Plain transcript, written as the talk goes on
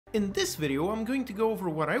In this video, I'm going to go over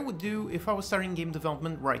what I would do if I was starting game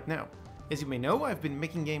development right now. As you may know, I've been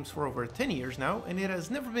making games for over 10 years now, and it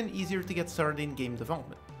has never been easier to get started in game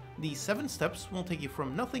development. These 7 steps will take you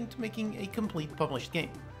from nothing to making a complete published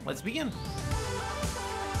game. Let's begin!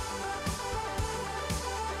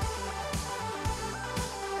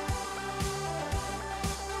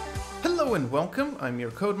 Hello and welcome, I'm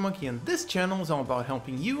your Code Monkey, and this channel is all about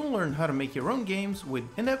helping you learn how to make your own games with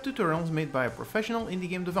in-depth tutorials made by a professional indie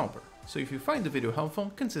game developer. So if you find the video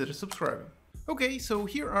helpful, consider subscribing. Okay, so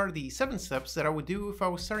here are the 7 steps that I would do if I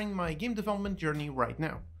was starting my game development journey right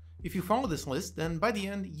now. If you follow this list, then by the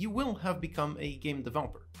end you will have become a game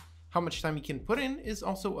developer. How much time you can put in is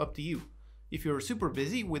also up to you. If you're super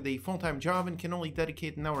busy with a full-time job and can only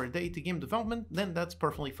dedicate an hour a day to game development, then that's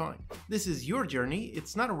perfectly fine. This is your journey,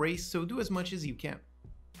 it's not a race, so do as much as you can.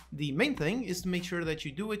 The main thing is to make sure that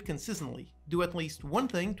you do it consistently. Do at least one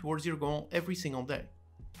thing towards your goal every single day.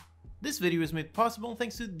 This video is made possible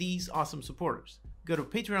thanks to these awesome supporters. Go to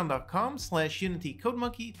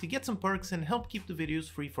patreon.com/unitycodemonkey to get some perks and help keep the videos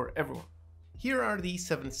free for everyone. Here are the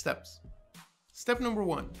 7 steps. Step number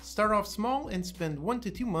 1. Start off small and spend 1 to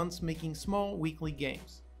 2 months making small weekly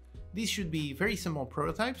games. These should be very simple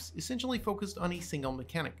prototypes, essentially focused on a single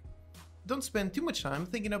mechanic. Don't spend too much time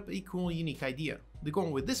thinking up a cool, unique idea. The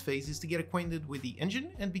goal with this phase is to get acquainted with the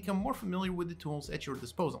engine and become more familiar with the tools at your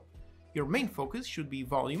disposal. Your main focus should be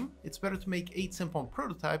volume. It's better to make 8 simple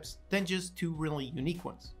prototypes than just 2 really unique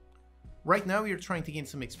ones. Right now you're trying to gain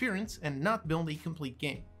some experience and not build a complete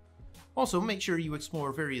game. Also, make sure you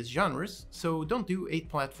explore various genres, so don't do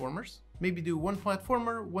 8 platformers. Maybe do 1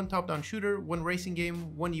 platformer, 1 top-down shooter, 1 racing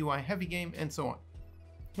game, 1 UI heavy game, and so on.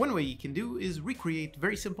 One way you can do is recreate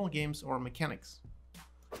very simple games or mechanics.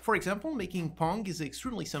 For example, making Pong is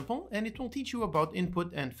extremely simple and it will teach you about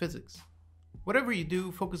input and physics. Whatever you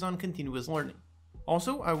do, focus on continuous learning.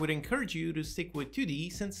 Also, I would encourage you to stick with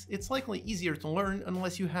 2D since it's likely easier to learn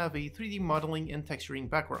unless you have a 3D modeling and texturing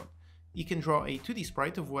background. You can draw a 2D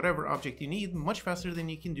sprite of whatever object you need much faster than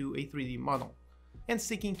you can do a 3D model. And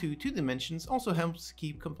sticking to 2 dimensions also helps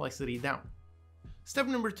keep complexity down. Step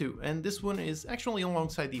number 2, and this one is actually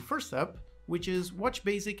alongside the first step, which is watch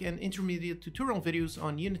basic and intermediate tutorial videos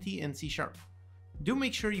on Unity and C#. Do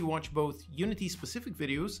make sure you watch both Unity specific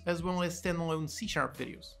videos as well as standalone C#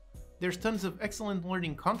 videos. There's tons of excellent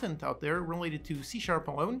learning content out there related to C#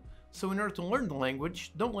 alone, so in order to learn the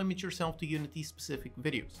language, don't limit yourself to Unity specific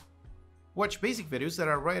videos. Watch basic videos that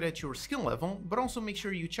are right at your skill level, but also make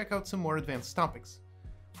sure you check out some more advanced topics.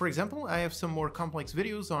 For example, I have some more complex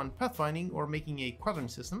videos on pathfinding or making a quadrant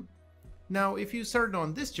system. Now, if you started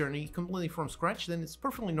on this journey completely from scratch, then it's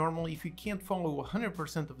perfectly normal if you can't follow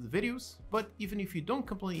 100% of the videos, but even if you don't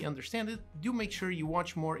completely understand it, do make sure you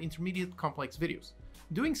watch more intermediate complex videos.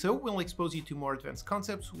 Doing so will expose you to more advanced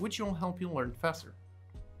concepts, which will help you learn faster.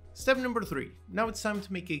 Step number 3. Now it's time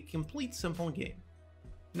to make a complete simple game.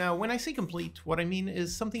 Now, when I say complete, what I mean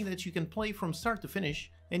is something that you can play from start to finish,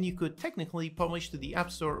 and you could technically publish to the App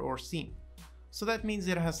Store or Steam. So that means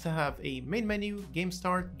it has to have a main menu, game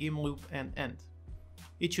start, game loop, and end.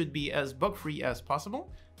 It should be as bug-free as possible,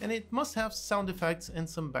 and it must have sound effects and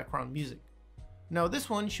some background music. Now this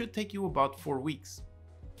one should take you about 4 weeks.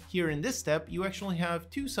 Here in this step, you actually have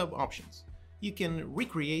 2 sub-options. You can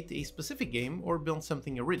recreate a specific game or build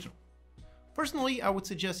something original. Personally, I would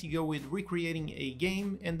suggest you go with recreating a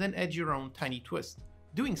game and then add your own tiny twist.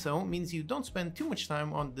 Doing so means you don't spend too much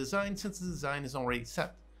time on design since the design is already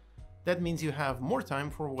set. That means you have more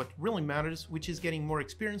time for what really matters, which is getting more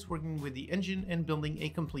experience working with the engine and building a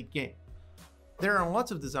complete game. There are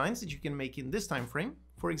lots of designs that you can make in this time frame.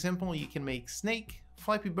 For example, you can make Snake,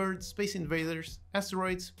 Flappy Bird, Space Invaders,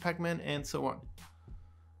 Asteroids, Pac-Man, and so on.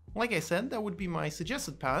 Like I said, that would be my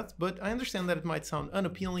suggested path, but I understand that it might sound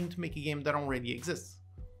unappealing to make a game that already exists.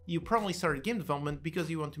 You probably started game development because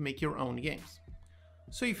you want to make your own games.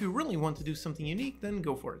 So if you really want to do something unique, then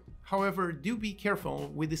go for it. However, do be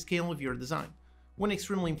careful with the scale of your design. One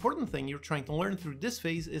extremely important thing you're trying to learn through this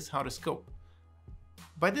phase is how to scope.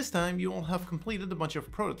 By this time, you will have completed a bunch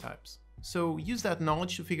of prototypes, so use that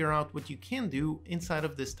knowledge to figure out what you can do inside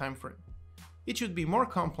of this time frame. It should be more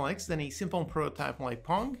complex than a simple prototype like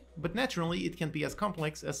Pong, but naturally it can be as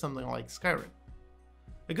complex as something like Skyrim.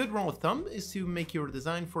 A good rule of thumb is to make your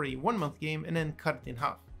design for a 1-month game and then cut it in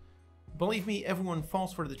half. Believe me, everyone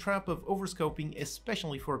falls for the trap of overscoping,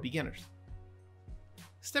 especially for beginners.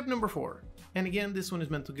 Step number 4, and again this one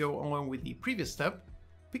is meant to go along with the previous step,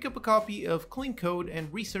 pick up a copy of Clean Code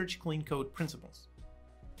and research clean code principles.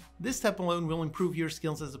 This step alone will improve your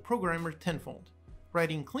skills as a programmer tenfold.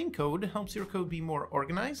 Writing clean code helps your code be more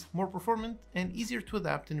organized, more performant, and easier to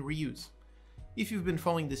adapt and reuse. If you've been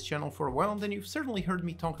following this channel for a while, then you've certainly heard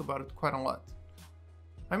me talk about it quite a lot.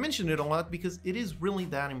 I mention it a lot because it is really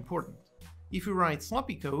that important. If you write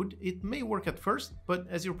sloppy code, it may work at first, but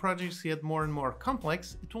as your projects get more and more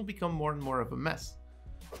complex, it will become more and more of a mess.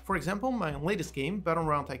 For example, my latest game,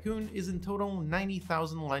 Battleground Tycoon, is in total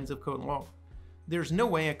 90,000 lines of code long. There's no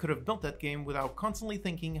way I could have built that game without constantly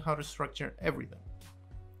thinking how to structure everything.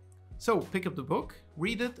 So pick up the book,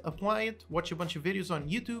 read it, apply it, watch a bunch of videos on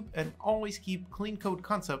YouTube, and always keep clean code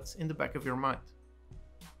concepts in the back of your mind.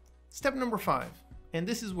 Step number 5, and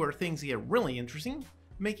this is where things get really interesting.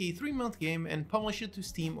 Make a 3-month game and publish it to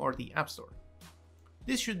Steam or the App Store.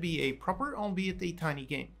 This should be a proper, albeit a tiny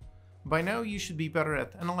game. By now you should be better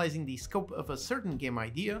at analyzing the scope of a certain game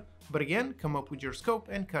idea, but again, come up with your scope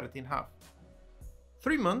and cut it in half.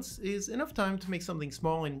 3 months is enough time to make something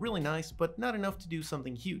small and really nice, but not enough to do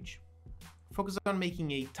something huge. Focus on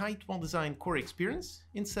making a tight, well-designed core experience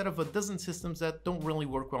instead of a dozen systems that don't really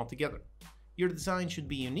work well together. Your design should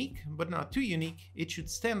be unique, but not too unique. It should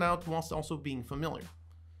stand out whilst also being familiar.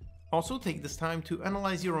 Also, take this time to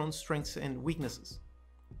analyze your own strengths and weaknesses.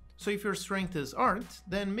 So if your strength is art,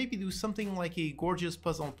 then maybe do something like a gorgeous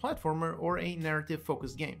puzzle platformer or a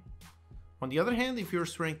narrative-focused game. On the other hand, if your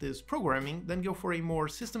strength is programming, then go for a more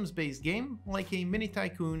systems-based game like a mini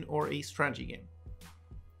tycoon or a strategy game.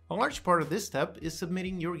 A large part of this step is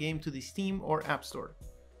submitting your game to the Steam or App Store.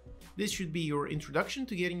 This should be your introduction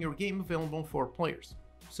to getting your game available for players.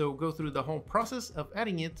 So go through the whole process of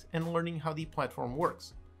adding it and learning how the platform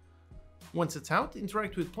works. Once it's out,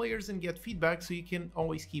 interact with players and get feedback so you can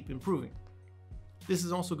always keep improving. This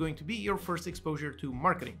is also going to be your first exposure to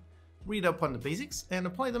marketing. Read up on the basics and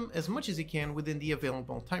apply them as much as you can within the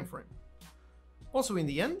available time frame. Also, in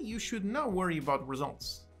the end, you should not worry about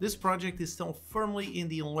results. This project is still firmly in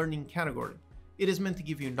the learning category. It is meant to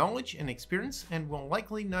give you knowledge and experience and will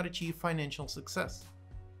likely not achieve financial success.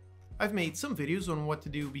 I've made some videos on what to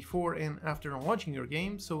do before and after launching your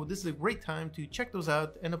game, so this is a great time to check those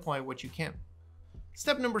out and apply what you can.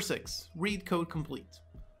 Step number 6, read code complete.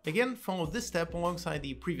 Again, follow this step alongside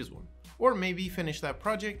the previous one, or maybe finish that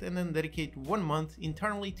project and then dedicate 1 month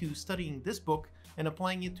entirely to studying this book and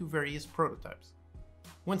applying it to various prototypes.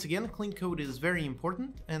 Once again, clean code is very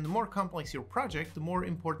important, and the more complex your project, the more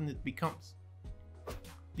important it becomes.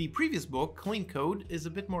 The previous book, Clean Code, is a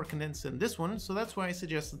bit more condensed than this one, so that's why I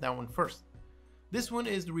suggested that one first. This one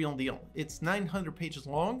is the real deal. It's 900 pages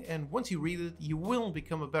long, and once you read it, you will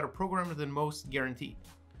become a better programmer than most, guaranteed.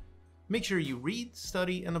 Make sure you read,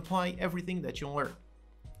 study, and apply everything that you'll learn.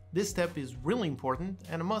 This step is really important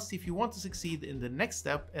and a must if you want to succeed in the next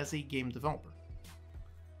step as a game developer.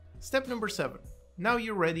 Step number 7. Now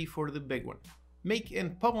you're ready for the big one. Make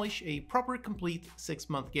and publish a proper, complete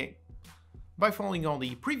 6-month game. By following all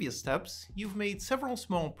the previous steps, you've made several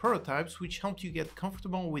small prototypes which helped you get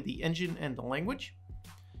comfortable with the engine and the language.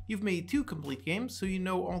 You've made 2 complete games, so you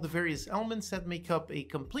know all the various elements that make up a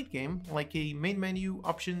complete game, like a main menu,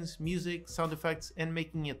 options, music, sound effects, and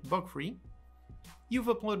making it bug-free. You've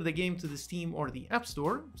uploaded the game to the Steam or the App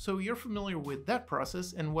Store, so you're familiar with that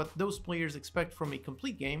process and what those players expect from a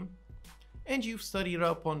complete game. And you've studied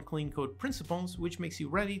up on clean code principles, which makes you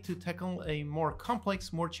ready to tackle a more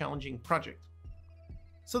complex, more challenging project.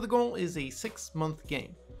 So the goal is a 6-month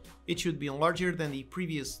game. It should be larger than the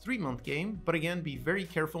previous 3-month game, but again, be very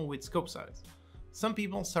careful with scope size. Some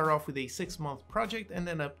people start off with a 6-month project and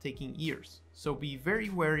end up taking years, so be very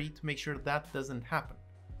wary to make sure that doesn't happen.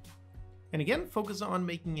 And again, focus on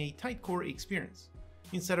making a tight core experience.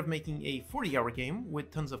 Instead of making a 40-hour game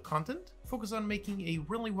with tons of content, focus on making a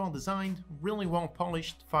really well-designed, really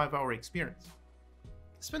well-polished 5-hour experience.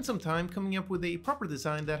 Spend some time coming up with a proper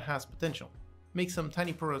design that has potential. Make some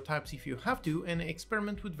tiny prototypes if you have to, and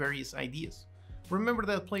experiment with various ideas. Remember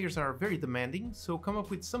that players are very demanding, so come up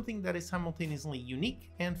with something that is simultaneously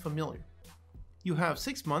unique and familiar. You have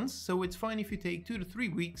 6 months, so it's fine if you take 2 to 3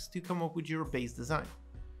 weeks to come up with your base design.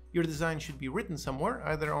 Your design should be written somewhere,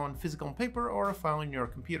 either on physical paper or a file in your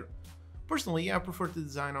computer. Personally, I prefer to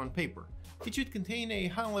design on paper. It should contain a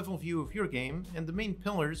high-level view of your game and the main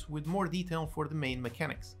pillars with more detail for the main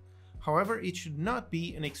mechanics. However, it should not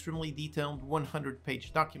be an extremely detailed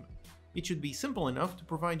 100-page document. It should be simple enough to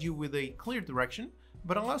provide you with a clear direction,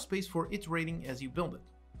 but allow space for iterating as you build it.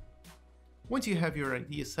 Once you have your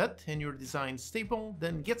idea set and your design stable,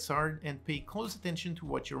 then get started and pay close attention to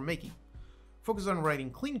what you're making. Focus on writing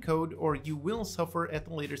clean code or you will suffer at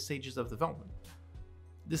the later stages of development.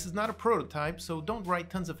 This is not a prototype, so don't write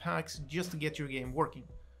tons of hacks just to get your game working.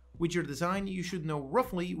 With your design, you should know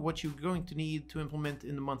roughly what you're going to need to implement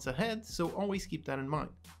in the months ahead, so always keep that in mind.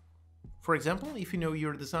 For example, if you know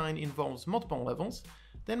your design involves multiple levels,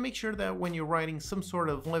 then make sure that when you're writing some sort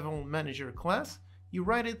of level manager class, you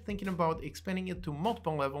write it thinking about expanding it to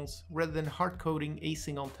multiple levels rather than hard coding a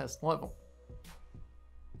single test level.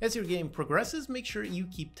 As your game progresses, make sure you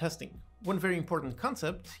keep testing. One very important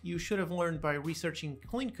concept you should have learned by researching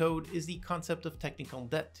clean code is the concept of technical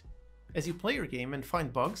debt. As you play your game and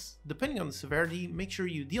find bugs, depending on the severity, make sure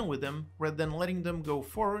you deal with them rather than letting them go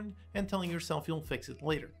forward and telling yourself you'll fix it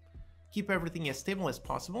later. Keep everything as stable as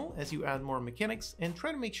possible as you add more mechanics and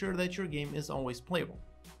try to make sure that your game is always playable.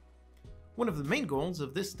 One of the main goals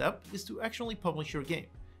of this step is to actually publish your game.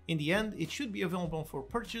 In the end, it should be available for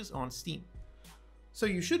purchase on Steam. So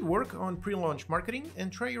you should work on pre-launch marketing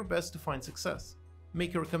and try your best to find success.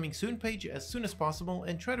 Make your coming soon page as soon as possible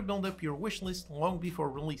and try to build up your wishlist long before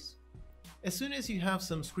release. As soon as you have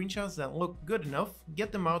some screenshots that look good enough,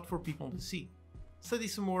 get them out for people to see. Study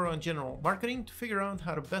some more on general marketing to figure out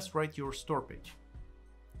how to best write your store page.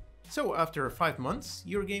 So after 5 months,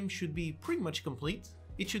 your game should be pretty much complete.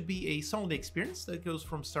 It should be a solid experience that goes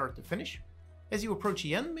from start to finish. As you approach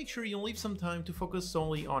the end, make sure you leave some time to focus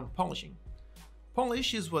solely on polishing.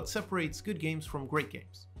 Polish is what separates good games from great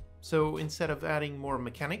games. So instead of adding more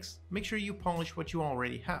mechanics, make sure you polish what you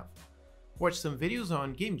already have. Watch some videos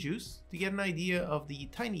on Game Juice to get an idea of the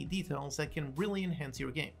tiny details that can really enhance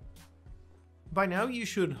your game. By now you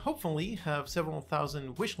should hopefully have several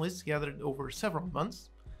thousand wishlists gathered over several months.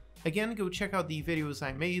 Again, go check out the videos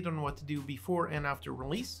I made on what to do before and after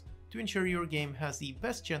release to ensure your game has the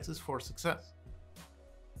best chances for success.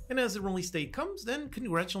 And as the release date comes, then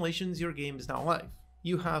congratulations, your game is now live.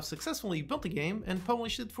 You have successfully built a game and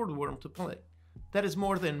published it for the world to play. That is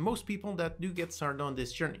more than most people that do get started on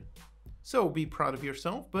this journey. So be proud of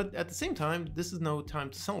yourself, but at the same time, this is no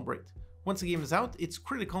time to celebrate. Once the game is out, it's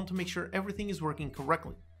critical to make sure everything is working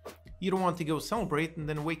correctly. You don't want to go celebrate and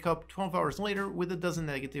then wake up 12 hours later with a dozen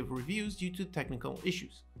negative reviews due to technical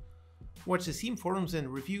issues. Watch the Steam forums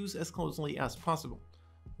and reviews as closely as possible.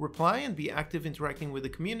 Reply and be active interacting with the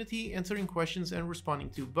community, answering questions and responding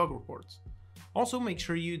to bug reports. Also make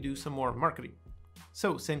sure you do some more marketing.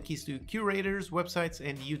 So send keys to curators, websites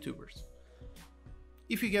and YouTubers.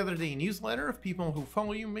 If you gathered a newsletter of people who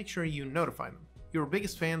follow you, make sure you notify them. Your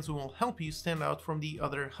biggest fans will help you stand out from the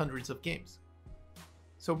other hundreds of games.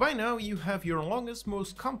 So by now you have your longest,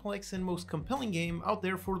 most complex and most compelling game out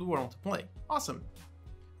there for the world to play. Awesome!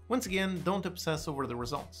 Once again, don't obsess over the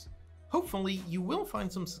results. Hopefully you will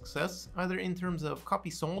find some success, either in terms of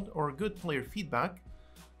copies sold or good player feedback.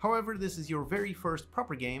 However, this is your very first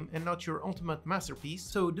proper game and not your ultimate masterpiece,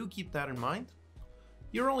 so do keep that in mind.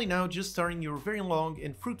 You're only now just starting your very long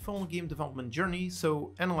and fruitful game development journey,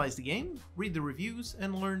 so analyze the game, read the reviews,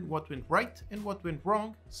 and learn what went right and what went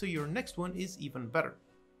wrong, so your next one is even better.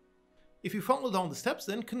 If you followed all the steps,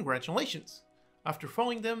 then congratulations! After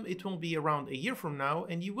following them, it will be around a year from now,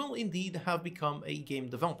 and you will indeed have become a game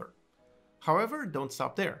developer. However, don't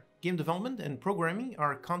stop there. Game development and programming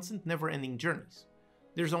are constant, never-ending journeys.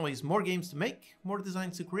 There's always more games to make, more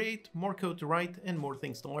designs to create, more code to write, and more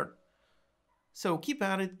things to learn. So keep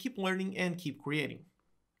at it, keep learning, and keep creating.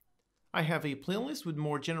 I have a playlist with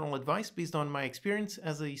more general advice based on my experience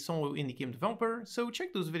as a solo indie game developer, so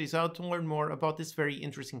check those videos out to learn more about this very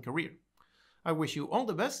interesting career. I wish you all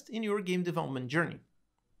the best in your game development journey.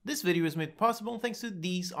 This video is made possible thanks to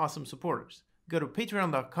these awesome supporters. Go to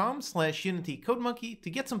patreon.com/unitycodemonkey to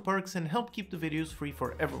get some perks and help keep the videos free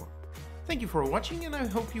for everyone. Thank you for watching, and I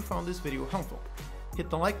hope you found this video helpful. Hit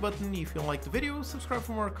the like button if you liked the video, subscribe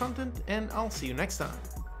for more content, and I'll see you next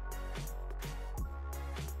time.